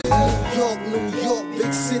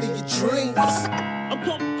I'm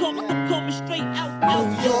coming straight out.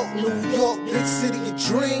 New York, big city of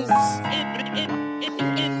dreams.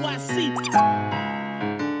 NYC.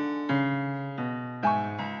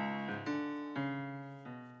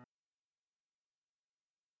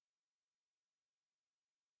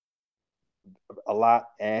 A lot,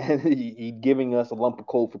 and he giving us a lump of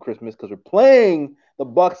coal for Christmas because we're playing the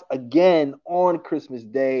Bucks again on Christmas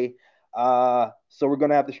Day. So we're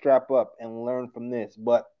gonna have to strap up and learn from this.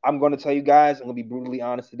 But I'm gonna tell you guys, I'm gonna be brutally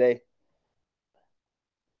honest today.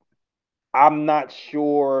 I'm not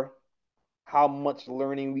sure how much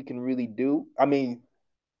learning we can really do. I mean,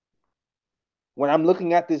 when I'm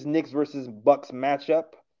looking at this Knicks versus Bucks matchup,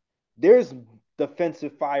 there's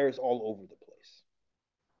defensive fires all over the place.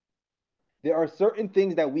 There are certain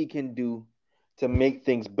things that we can do to make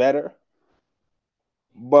things better.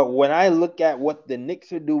 But when I look at what the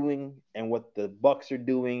Knicks are doing and what the Bucks are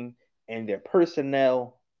doing and their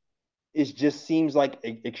personnel, it just seems like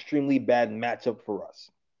an extremely bad matchup for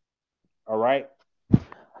us. All right?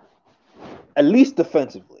 At least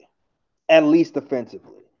defensively. At least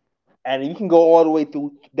defensively. And you can go all the way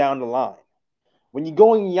through down the line. When you're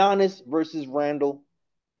going Giannis versus Randall,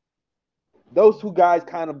 those two guys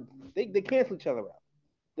kind of they cancel each other out.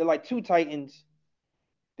 They're like two titans.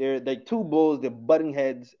 They're two bulls. They're butting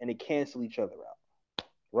heads, and they cancel each other out.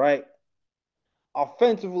 Right?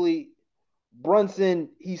 Offensively, Brunson,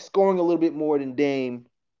 he's scoring a little bit more than Dame,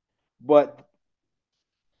 but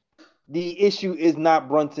the issue is not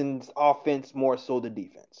Brunson's offense, more so the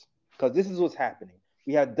defense. Because this is what's happening.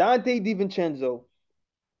 We have Dante DiVincenzo,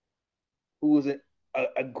 who is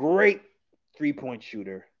a great three-point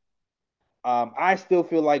shooter. I still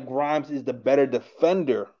feel like Grimes is the better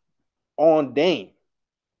defender on Dame.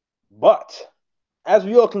 But as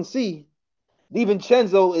we all can see,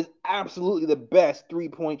 DiVincenzo is absolutely the best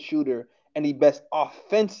three-point shooter and the best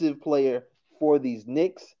offensive player for these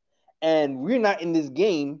Knicks. And we're not in this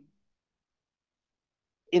game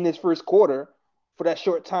in this first quarter for that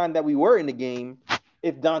short time that we were in the game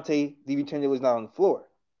if Dante DiVincenzo was not on the floor.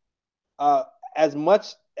 As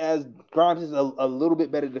much as Grimes is a little bit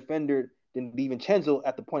better defender than DiVincenzo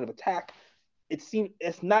at the point of attack, it seems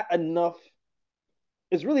it's not enough.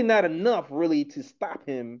 It's really not enough, really, to stop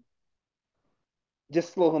him.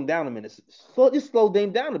 Just slow him down a minute. Just slow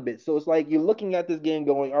Dame down a bit. So it's like you're looking at this game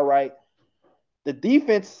going, all right, the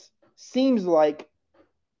defense seems like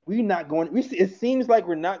we're not going. It seems like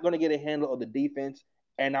we're not going to get a handle of the defense,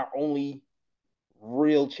 and our only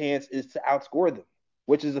real chance is to outscore them,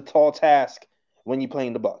 which is a tall task when you're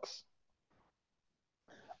playing the Bucks.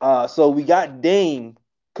 So we got Dame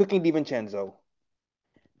cooking DiVincenzo,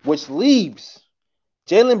 which leaves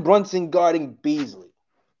Jalen Brunson guarding Beasley.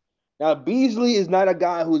 Now, Beasley is not a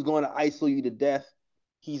guy who's going to isolate you to death.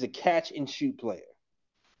 He's a catch and shoot player.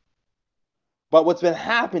 But what's been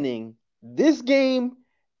happening this game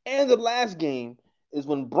and the last game is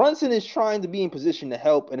when Brunson is trying to be in position to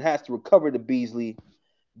help and has to recover to Beasley,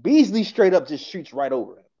 Beasley straight up just shoots right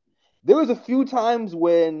over him. There was a few times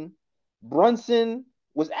when Brunson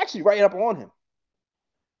was actually right up on him.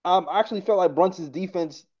 I actually felt like Brunson's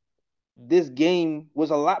defense this game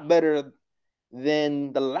was a lot better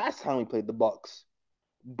than the last time we played the Bucks.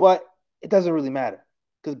 But it doesn't really matter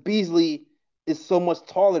because Beasley is so much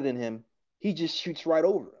taller than him. He just shoots right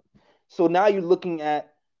over him. So now you're looking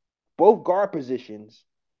at both guard positions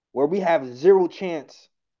where we have zero chance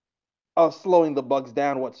of slowing the Bucks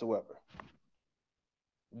down whatsoever.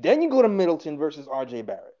 Then you go to Middleton versus RJ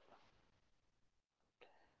Barrett.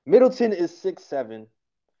 Middleton is 6'7".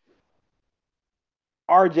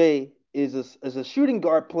 RJ is a shooting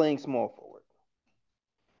guard playing small forward.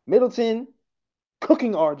 Middleton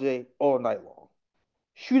cooking RJ all night long,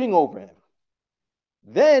 shooting over him.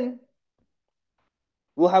 Then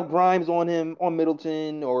we'll have Grimes on him, on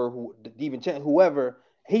Middleton, or DiVincenzo, whoever.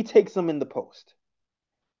 He takes him in the post.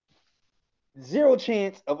 Zero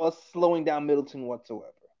chance of us slowing down Middleton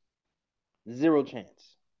whatsoever. Zero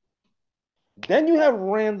chance. Then you have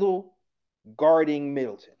Randall guarding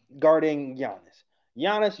Middleton, guarding Giannis.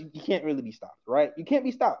 Giannis, you can't really be stopped, right? You can't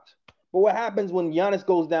be stopped. But what happens when Giannis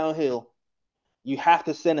goes downhill, you have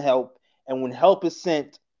to send help. And when help is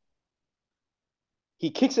sent, he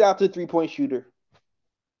kicks it out to the three-point shooter,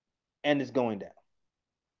 and it's going down.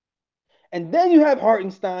 And then you have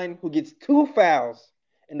Hartenstein, who gets 2 fouls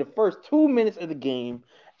in the first 2 minutes of the game,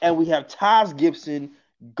 and we have Taj Gibson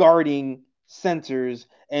guarding centers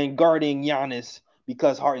and guarding Giannis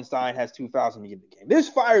because Hartenstein has 2 fouls in the game. There's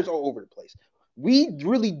fires all over the place. We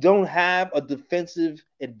really don't have a defensive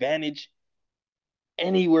advantage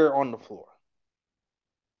anywhere on the floor.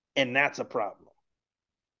 And that's a problem.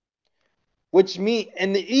 which mean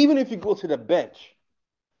and even if you go to the bench,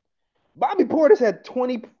 Bobby Portis had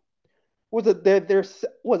 20. Was it their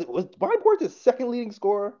was Bobby Portis the second leading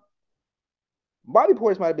scorer? Bobby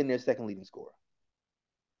Portis might have been their second leading scorer.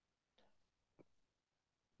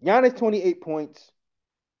 Giannis 28 points.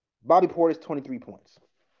 Bobby Portis 23 points.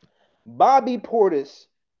 Bobby Portis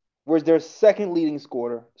was their second leading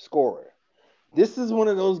scorer. This is one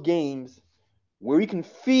of those games where you can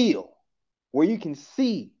feel, where you can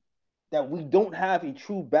see that we don't have a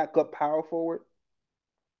true backup power forward.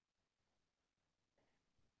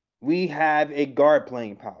 We have a guard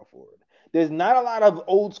playing power forward. There's not a lot of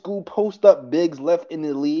old school post up bigs left in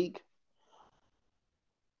the league,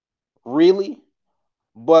 really,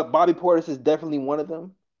 but Bobby Portis is definitely one of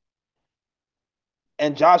them.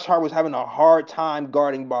 And Josh Hart was having a hard time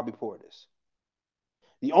guarding Bobby Portis.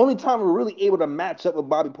 The only time we were really able to match up with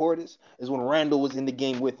Bobby Portis is when Randall was in the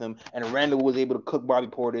game with him, and Randall was able to cook Bobby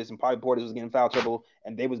Portis, and Bobby Portis was getting foul trouble,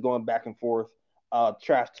 and they was going back and forth,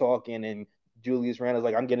 trash talking, and Julius Randle's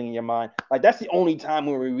like, "I'm getting in your mind." Like that's the only time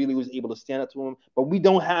when we really was able to stand up to him. But we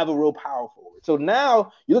don't have a real power forward. So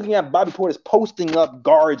now you're looking at Bobby Portis posting up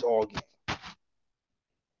guards all game,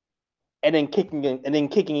 and then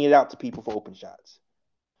kicking it out to people for open shots.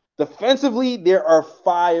 Defensively, there are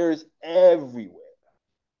fires everywhere.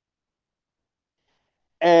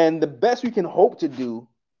 And the best we can hope to do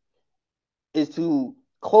is to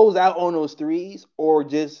close out on those threes or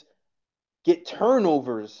just get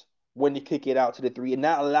turnovers when they kick it out to the three and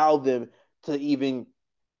not allow them to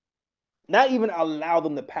not even allow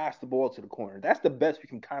them to pass the ball to the corner. That's the best we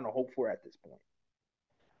can kind of hope for at this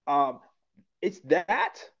point. It's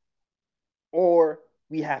that or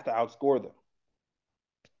we have to outscore them,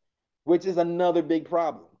 which is another big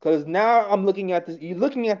problem. Because now I'm looking at this. You're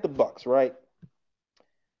looking at the Bucks, right?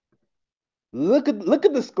 Look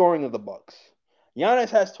at the scoring of the Bucks. Giannis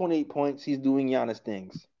has 28 points. He's doing Giannis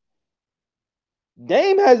things.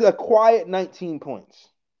 Dame has a quiet 19 points.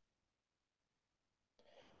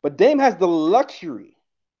 But Dame has the luxury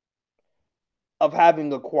of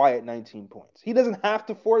having a quiet 19 points. He doesn't have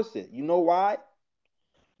to force it. You know why?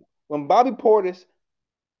 When when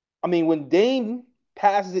Dame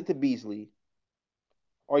passes it to Beasley,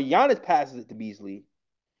 or Giannis passes it to Beasley,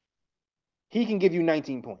 he can give you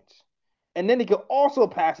 19 points. And then he can also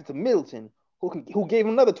pass it to Middleton, who gave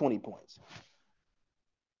him another 20 points.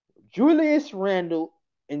 Julius Randle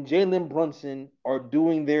and Jalen Brunson are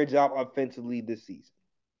doing their job offensively this season.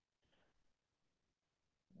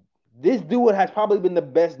 This duo has probably been the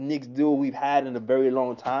best Knicks duo we've had in a very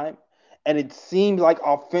long time. And it seems like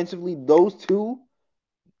offensively, those two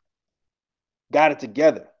got it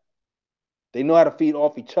together. They know how to feed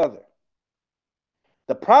off each other.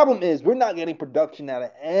 The problem is we're not getting production out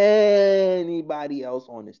of anybody else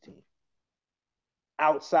on this team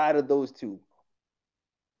outside of those two.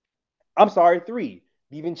 I'm sorry, three.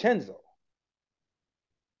 DiVincenzo.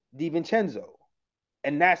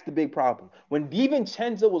 And that's the big problem. When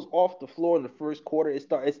DiVincenzo was off the floor in the first quarter, it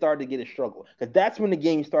started to get a struggle. Because that's when the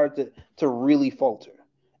game started to really falter.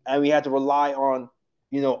 And we had to rely on,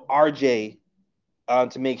 RJ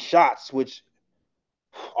to make shots, which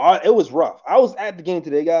it was rough. I was at the game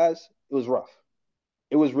today, guys. It was rough.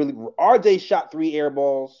 It was really RJ shot 3 air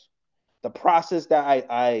balls. The process that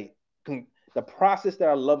the process that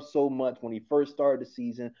I loved so much when he first started the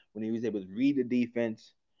season, when he was able to read the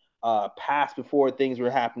defense, pass before things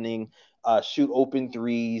were happening, shoot open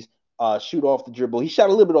threes, shoot off the dribble. He shot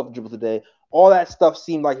a little bit off the dribble today. All that stuff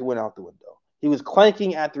seemed like it went out the window. He was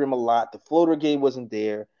clanking after him a lot. The floater game wasn't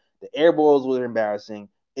there. The air balls were embarrassing.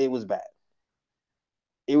 It was bad.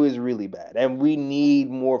 It was really bad, and we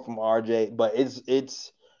need more from RJ. But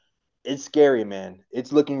it's scary, man.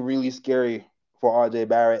 It's looking really scary for RJ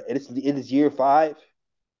Barrett. It is year 5.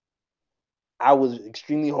 I was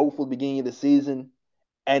extremely hopeful at the beginning of the season,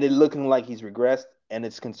 and it looking like he's regressed, and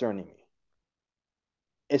it's concerning me.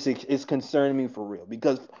 It's concerning me for real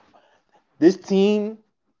because this team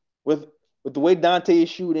with the way Dante is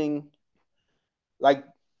shooting, like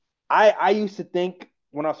I used to think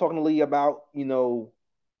when I was talking to Lee about,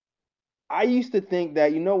 I used to think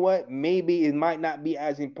that, what, maybe it might not be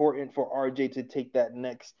as important for RJ to take that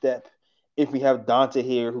next step if we have Dante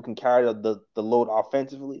here who can carry the load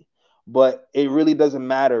offensively. But it really doesn't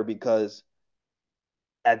matter because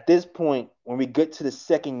at this point, when we get to the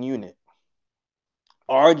second unit,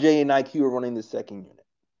 RJ and IQ are running the second unit,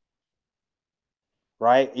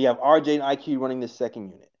 right? You have RJ and IQ running the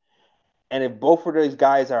second unit. And if both of those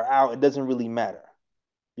guys are out, it doesn't really matter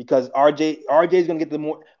because RJ is going to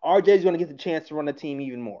get the chance to run the team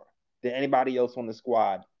even more than anybody else on the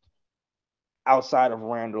squad outside of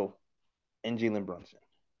Randall and Jalen Brunson.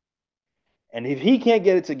 And if he can't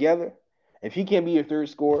get it together, if he can't be your third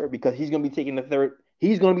scorer because he's going to be taking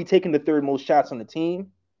the third most shots on the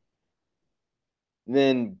team,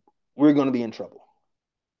 then we're going to be in trouble.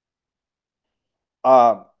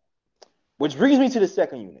 Uh, which brings me to the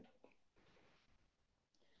second unit.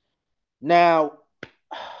 Now,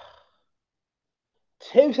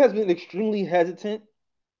 Tibbs has been extremely hesitant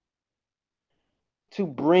to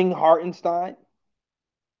bring Hartenstein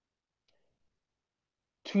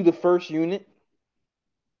to the first unit.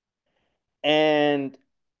 And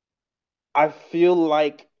I feel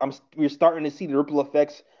like we're starting to see the ripple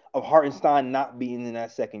effects of Hartenstein not being in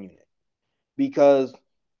that second unit. Because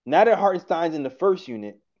now that Hartenstein's in the first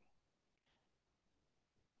unit,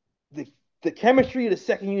 the the chemistry of the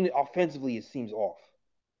second unit offensively it seems off.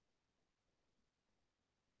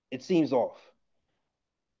 It seems off.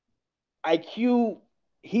 IQ,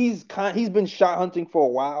 he's been shot hunting for a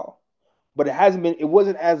while, but it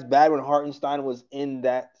wasn't as bad when Hartenstein was in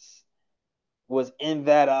that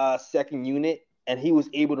second unit and he was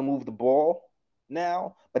able to move the ball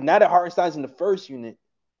now. But now that Hartenstein's in the first unit,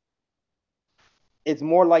 it's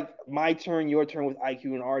more like my turn, your turn with IQ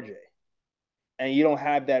and RJ. And you don't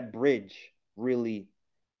have that bridge really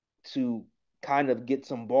to kind of get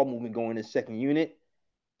some ball movement going in the second unit.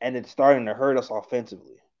 And it's starting to hurt us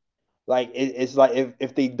offensively. It's like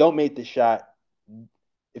if they don't make the shot,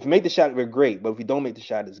 if we make the shot, we're great. But if we don't make the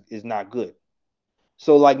shot, it's not good.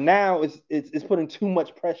 So like now it's putting too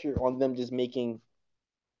much pressure on them just making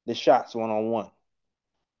the shots one on one.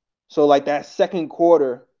 So like that second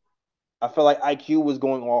quarter, I felt like IQ was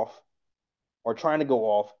going off or trying to go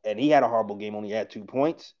off, and he had a horrible game. Only had 2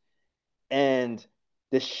 points, and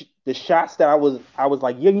the shots that I was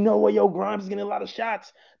like, yeah, you know what, yo, Grimes is getting a lot of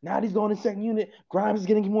shots. Now he's going to second unit. Grimes is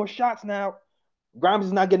getting more shots now. Grimes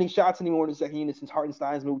is not getting shots anymore in the second unit since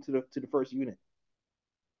Hartenstein's moved to the first unit.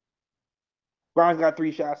 Grimes got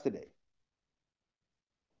 3 shots today.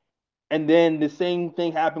 And then the same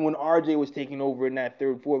thing happened when RJ was taking over in that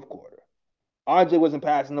third, fourth quarter. RJ wasn't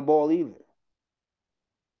passing the ball either.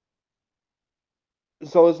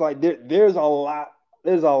 So it's like there's a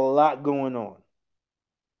lot going on.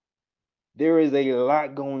 There is a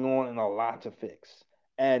lot going on and a lot to fix.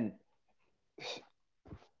 And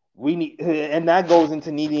and that goes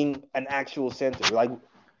into needing an actual center. Like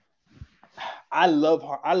I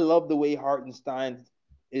love the way Hartenstein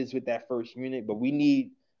is with that first unit, but we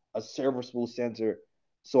need a serviceable center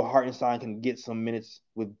so Hartenstein can get some minutes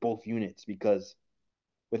with both units because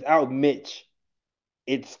without Mitch,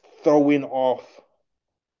 it's throwing off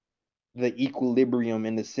the equilibrium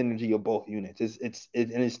and the synergy of both units. And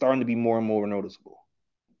it's starting to be more and more noticeable.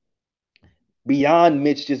 Beyond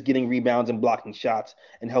Mitch just getting rebounds and blocking shots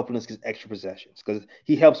and helping us get extra possessions because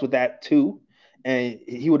he helps with that too, and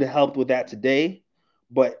he would have helped with that today.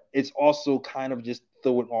 But it's also kind of just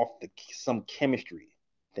throwing off some chemistry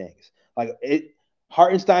things. Like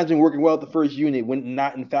Hartenstein's been working well at the first unit when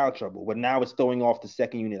not in foul trouble, but now it's throwing off the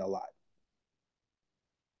second unit a lot.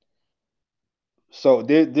 So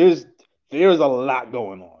there's a lot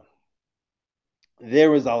going on.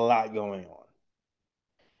 There is a lot going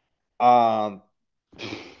on.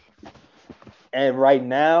 And right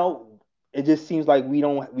now, it just seems like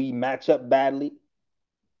we match up badly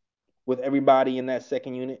with everybody in that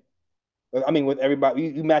second unit. I mean, with everybody,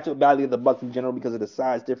 you match up badly with the Bucks in general because of the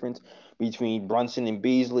size difference between Brunson and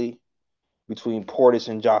Beasley, between Portis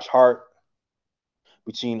and Josh Hart,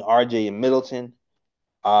 between RJ and Middleton.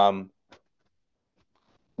 Um,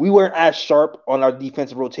 we weren't as sharp on our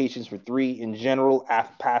defensive rotations for three in general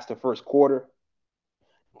past the first quarter.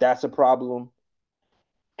 That's a problem.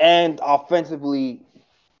 And offensively,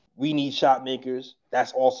 we need shot makers.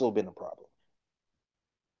 That's also been a problem.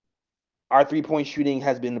 Our 3-point shooting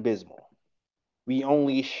has been abysmal. We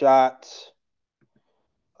only shot.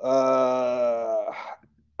 Uh,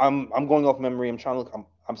 I'm going off memory. I'm trying to look.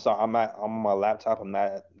 I'm sorry. I'm on my laptop. I'm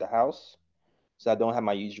not at the house, so I don't have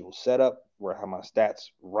my usual setup where I have my stats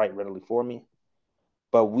right readily for me.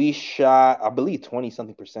 But we shot, I believe,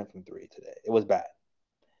 20-something% from three today. It was bad.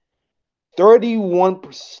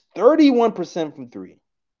 31% from three.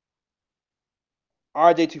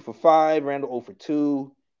 RJ 2 for 5, Randall 0 for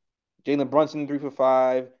 2, Jalen Brunson 3 for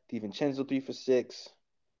 5, DiVincenzo 3 for 6,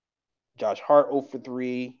 Josh Hart 0 for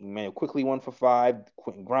 3, Emmanuel Quickly 1 for 5,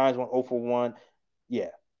 Quentin Grimes 0 for 1. Yeah.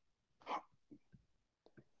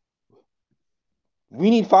 We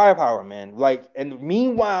need firepower, man. Like, and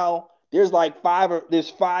meanwhile, there's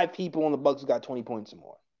 5 people on the Bucks who got 20 points or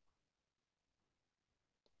more.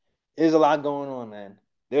 There's a lot going on, man.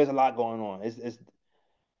 There's a lot going on. It's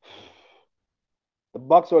the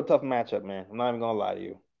Bucks are a tough matchup, man. I'm not even gonna lie to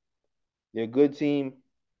you. They're a good team.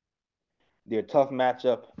 They're a tough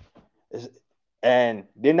matchup, and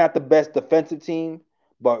they're not the best defensive team,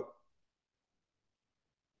 but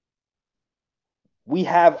we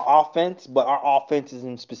have offense, but our offense is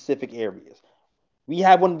in specific areas. We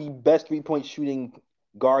have one of the best 3-point shooting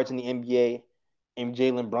guards in the NBA in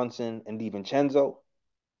Jalen Brunson and DiVincenzo.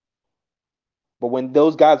 But when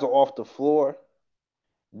those guys are off the floor,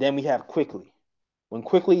 then we have Quickly. When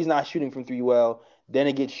Quickly is not shooting from three well, then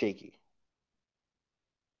it gets shaky.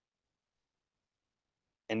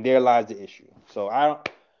 And there lies the issue. So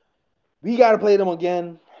we gotta play them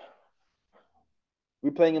again.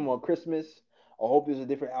 We're playing them on Christmas. I hope there's a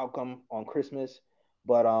different outcome on Christmas.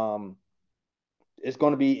 But it's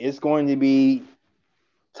going to be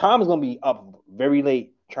Tom is going to be up very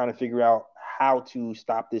late trying to figure out how to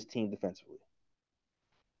stop this team defensively.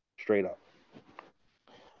 Straight up.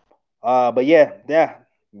 But yeah.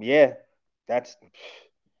 That's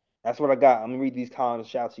what I got. I'm gonna read these comments.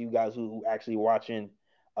 Shout out to you guys who actually watching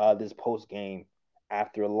this post game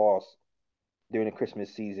after a loss during the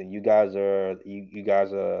Christmas season. You guys are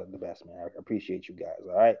the best, man. I appreciate you guys.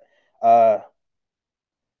 All right.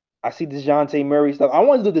 I see DeJounte Murray stuff. I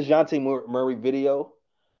want to do the DeJounte Murray video.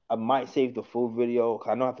 I might save the full video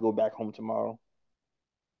because I don't have to go back home tomorrow.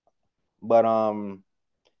 But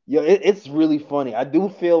yeah, it's really funny. I do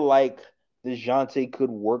feel like DeJounte could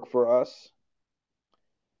work for us.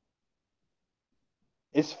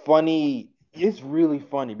 It's funny. It's really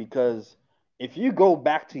funny because if you go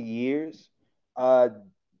back to years, uh,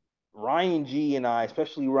 Ryan G and I,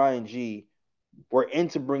 especially Ryan G, were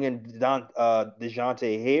into bringing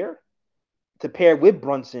DeJounte here to pair with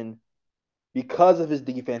Brunson because of his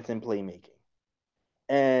defense and playmaking.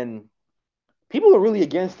 And people are really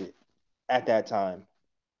against it at that time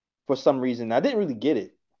for some reason. I didn't really get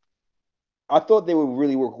it. I thought they would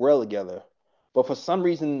really work well together. But for some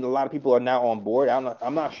reason, a lot of people are now on board.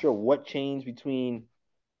 I'm not sure what changed between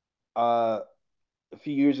uh, a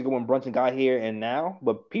few years ago when Brunson got here and now,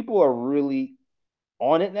 but people are really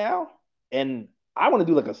on it now. And I want to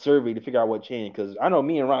do like a survey to figure out what changed because I know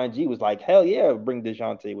me and Ryan G was like, hell yeah, bring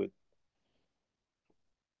DeJounte with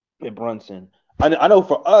Brunson. I know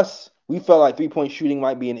for us, we felt like 3-point shooting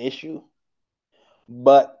might be an issue,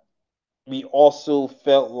 but we also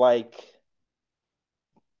felt like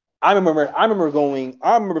I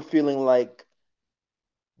remember feeling like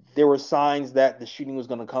there were signs that the shooting was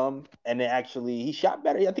going to come, and then actually he shot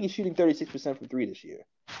better. I think he's shooting 36% from three this year.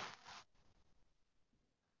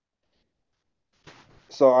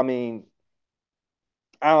 So I mean,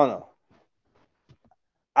 I don't know.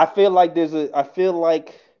 I feel like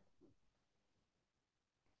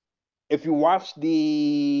if you watch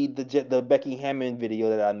the Becky Hammond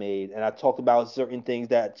video that I made, and I talked about certain things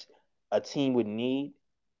that a team would need,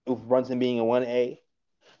 with Brunson being a 1A,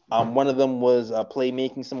 one of them was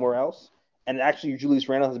playmaking somewhere else, and actually Julius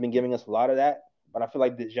Randle has been giving us a lot of that. But I feel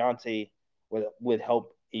like DeJounte would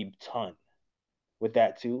help a ton with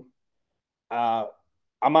that too. Uh,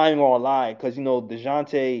 I'm not even gonna lie, because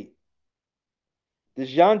DeJounte,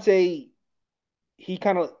 he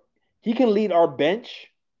kind of he can lead our bench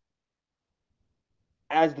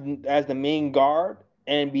as the main guard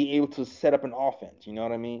and be able to set up an offense. You know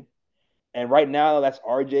what I mean? And right now that's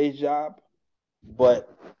RJ's job, but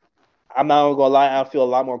I'm not gonna lie, I feel a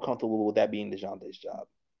lot more comfortable with that being DeJounte's job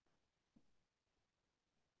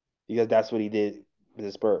because that's what he did with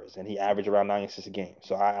the Spurs, and he averaged around 9 assists a game.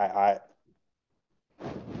 So I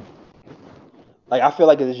feel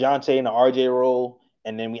like a DeJounte in the RJ role,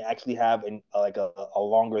 and then we actually have a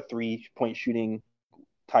longer 3-point shooting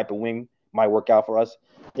type of wing might work out for us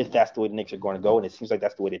if that's the way the Knicks are going to go, and it seems like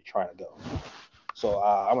that's the way they're trying to go. So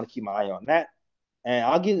I want to keep my eye on that, and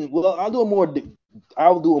I'll do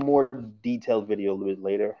a more detailed video a little bit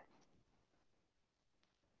later.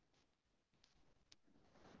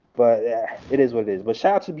 But it is what it is. But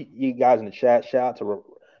shout out to you guys in the chat. Shout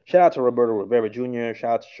out to Roberto Rivera Jr.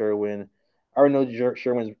 Shout out to Sherwin. I already know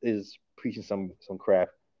Sherwin is preaching some crap.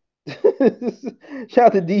 Shout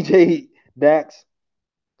out to DJ Dax.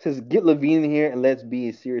 Says get Levine in here and let's be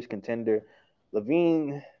a serious contender.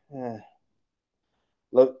 Levine,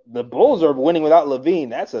 the Bulls are winning without Levine.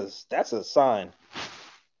 That's a sign.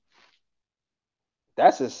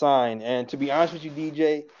 That's a sign. And to be honest with you,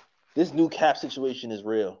 DJ, this new cap situation is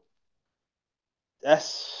real.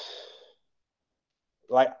 That's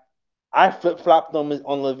like I flip flopped on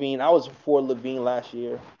Levine. I was for Levine last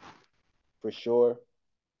year for sure,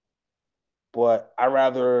 but I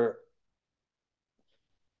rather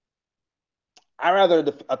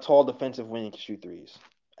a tall defensive wing can shoot threes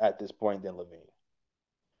at this point than Levine.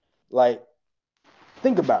 Like,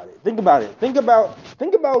 think about it. Think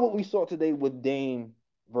about what we saw today with Dame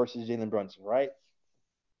versus Jalen Brunson, right?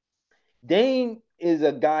 Dame is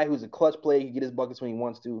a guy who's a clutch player. He can get his buckets when he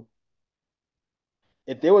wants to.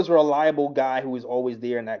 If there was a reliable guy who was always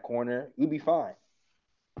there in that corner, we'd be fine.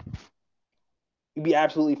 We'd be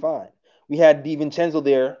absolutely fine. We had DiVincenzo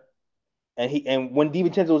there, and when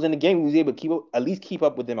DiVincenzo was in the game, he was able to at least keep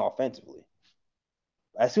up with them offensively.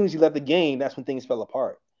 As soon as he left the game, that's when things fell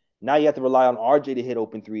apart. Now you have to rely on RJ to hit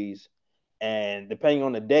open threes, and depending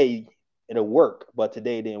on the day, it'll work. But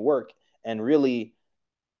today it didn't work, and really,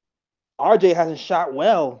 RJ hasn't shot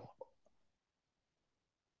well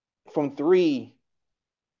from three.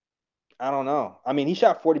 I don't know. I mean, he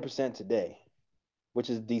shot 40% today, which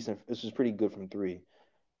is decent. This is pretty good from three.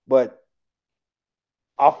 But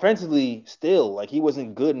offensively, still, like he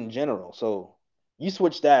wasn't good in general. So you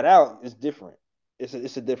switch that out, it's different.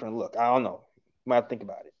 It's a different look. I don't know. Might have to think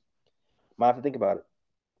about it. Might have to think about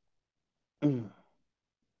it.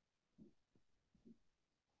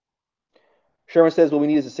 Sherwin says what we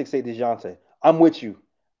need is a 6'8" DeJounte. I'm with you.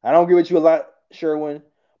 I don't agree with you a lot, Sherwin,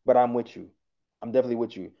 but I'm with you. I'm definitely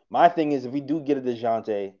with you. My thing is if we do get a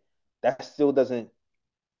DeJounte, that still doesn't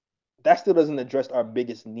that still doesn't address our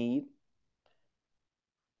biggest need,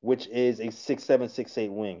 which is a 6'7", 6'8"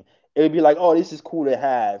 wing. It would be like, oh, this is cool to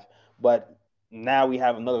have, but now we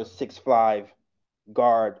have another 6'5"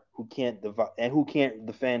 guard who can't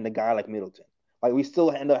defend a guy like Middleton. Like we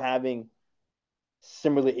still end up having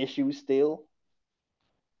similar issues still,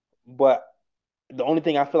 but the only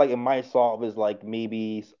thing I feel like it might solve is like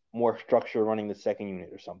maybe more structure running the second unit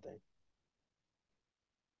or something.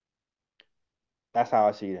 That's how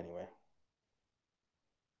I see it anyway.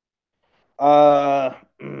 Uh,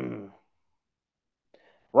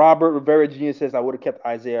 Robert Rivera Jr. says I would have kept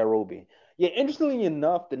Isaiah Roby. Yeah, interestingly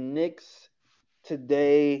enough, the Knicks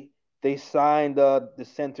today they signed the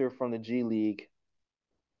center from the G League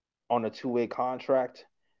on a two-way contract.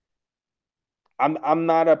 I'm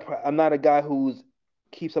not a guy who's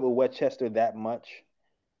keeps up with Westchester that much,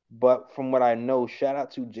 but from what I know, shout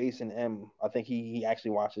out to Jason M. I think he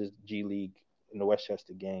actually watches G League in the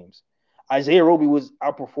Westchester games. Isaiah Roby was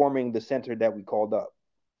outperforming the center that we called up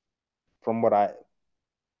from what I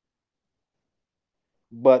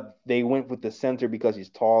but they went with the center because he's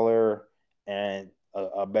taller and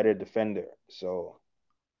a better defender. So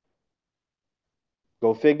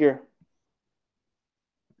go figure.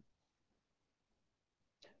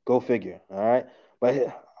 Go figure. All right.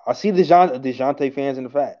 But I see the DeJounte fans in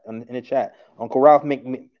the chat. Uncle Ralph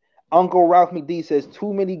McD says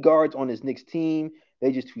too many guards on this Knicks team.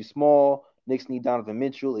 They're just too small. Knicks need Donovan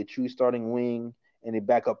Mitchell, a true starting wing, and a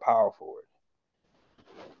backup power forward.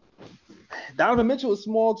 Donovan Mitchell is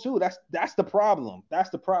small too. That's the problem. That's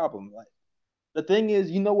the problem. Like the thing is,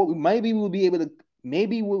 you know what? We would be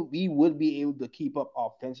able to keep up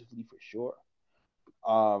offensively for sure.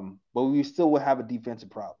 But we still would have a defensive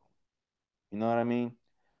problem. You know what I mean?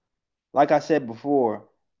 Like I said before,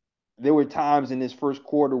 there were times in this first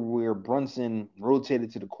quarter where Brunson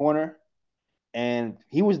rotated to the corner and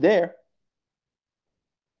he was there.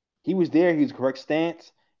 He was there. He was correct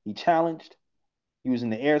stance. He challenged. He was in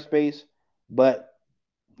the airspace, but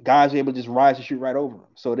guys were able to just rise and shoot right over him.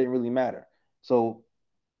 So it didn't really matter. So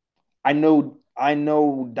I know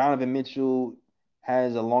Donovan Mitchell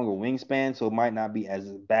has a longer wingspan, so it might not be as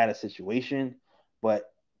bad a situation.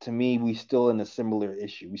 But to me, we still in a similar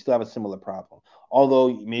issue. We still have a similar problem.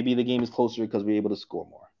 Although maybe the game is closer because we're able to score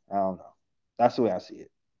more. I don't know. That's the way I see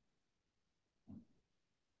it.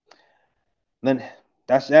 Then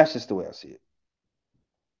that's just the way I see it.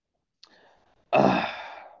 Uh,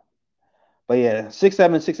 but yeah,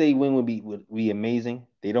 6'7", 6'8" wing would be amazing.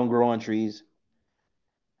 They don't grow on trees.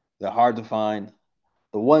 They're hard to find.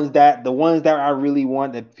 The ones that I really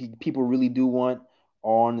want that people really do want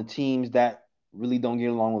are on the teams that really don't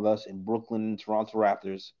get along with us in Brooklyn and Toronto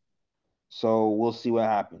Raptors. So we'll see what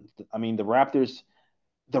happens. I mean, the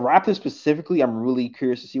Raptors specifically, I'm really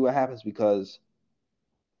curious to see what happens because,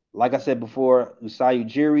 like I said before, Usai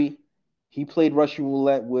Ujiri, he played Russian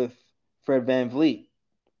roulette with Fred VanVleet,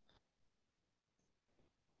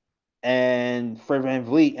 and Fred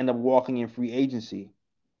VanVleet ended up walking in free agency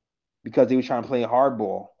because they were trying to play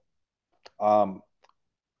hardball. Um,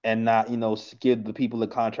 and not, give the people the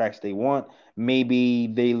contracts they want. Maybe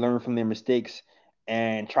they learn from their mistakes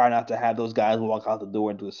and try not to have those guys walk out the door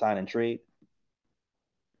and do a sign and trade.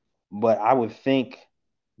 But I would think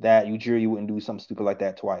that Ujiri wouldn't do something stupid like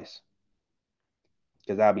that twice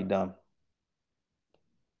because that'd be dumb.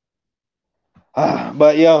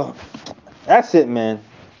 But yo, that's it, man.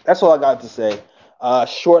 That's all I got to say.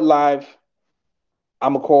 Short live.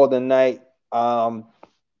 I'm gonna call it a night. Um,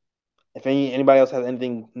 If anybody else has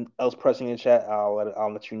anything else pressing in chat,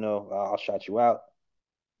 I'll let you know. I'll shout you out.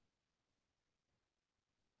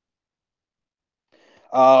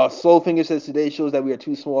 Soulfinger says today shows that we are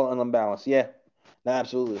too small and unbalanced. Yeah, no,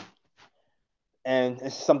 absolutely. And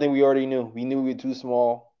it's something we already knew. We knew we were too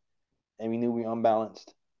small, and we knew we were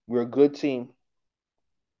unbalanced. We're a good team.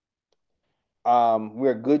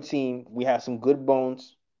 We're a good team. We have some good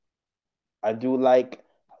bones. I do like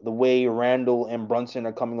the way Randall and Brunson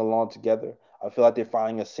are coming along together. I feel like they're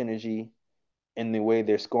finding a synergy in the way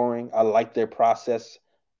they're scoring. I like their process,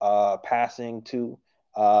 passing too.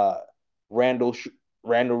 Uh, Randall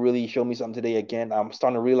Randall really showed me something today again. I'm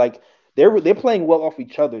starting to really like they're playing well off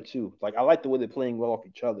each other too. Like I like the way they're playing well off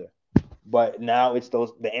each other. But now it's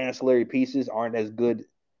the ancillary pieces aren't as good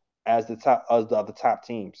as the other top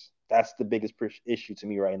teams. That's the biggest issue to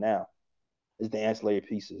me right now is the ancillary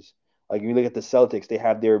pieces. Like you look at the Celtics, they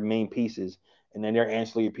have their main pieces, and then their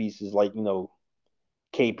ancillary pieces like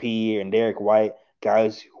KP and Derek White,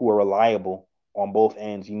 guys who are reliable on both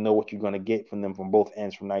ends. You know what you're going to get from them from both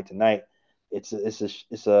ends from night to night. It's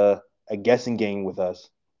a guessing game with us.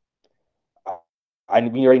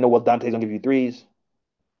 We already know what Dante's gonna give you threes.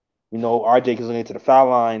 We know RJ is gonna get to the foul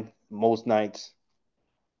line most nights,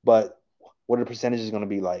 but what are the percentages going to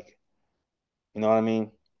be like? You know what I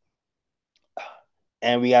mean?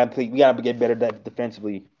 And we gotta get better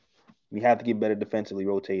defensively. We have to get better defensively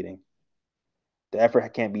rotating. The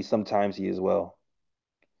effort can't be sometimes he as well.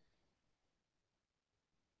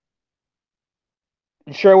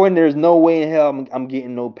 Sherwin, there's no way in hell I'm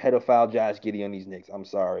getting no pedophile Josh Giddey on these Knicks. I'm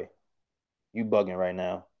sorry. You bugging right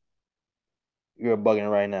now. You're bugging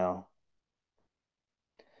right now.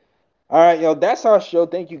 All right, yo, that's our show.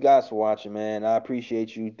 Thank you guys for watching, man. I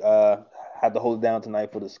appreciate you. Had to hold it down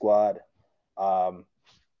tonight for the squad. Um,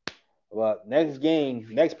 but next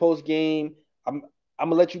post game, I'm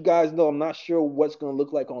gonna let you guys know. I'm not sure what's gonna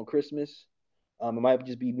look like on Christmas. It might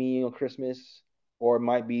just be me on Christmas, or it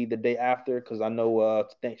might be the day after. Because I know.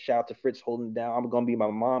 Shout out to Fritz holding it down. I'm gonna be my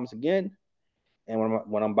mom's again, and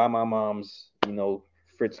when I'm by my mom's,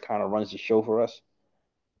 Fritz kind of runs the show for us.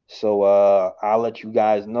 So I'll let you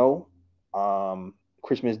guys know.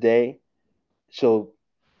 Christmas Day. So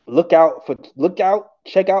check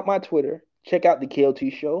out my Twitter, check out the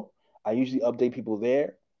KLT show. I usually update people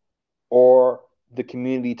there or the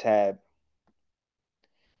community tab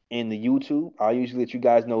in the YouTube. I usually let you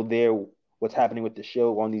guys know there what's happening with the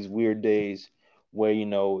show on these weird days where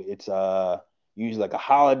it's usually like a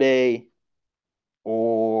holiday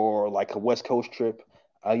or like a West Coast trip.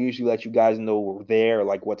 I usually let you guys know there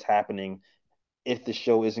like what's happening if the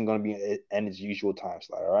show isn't going to be in its usual time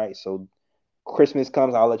slot. All right, so Christmas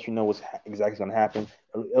comes, I'll let you know what's exactly going to happen.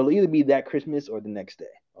 It'll either be that Christmas or the next day.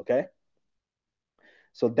 Okay.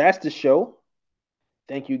 So that's the show.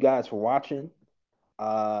 Thank you guys for watching.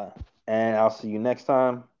 And I'll see you next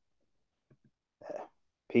time.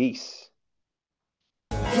 Peace.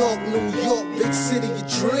 York, New York, big city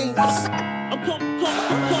of dreams. I'm coming straight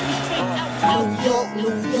out.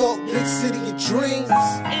 New York, big city of dreams.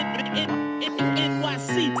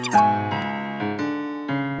 NYC.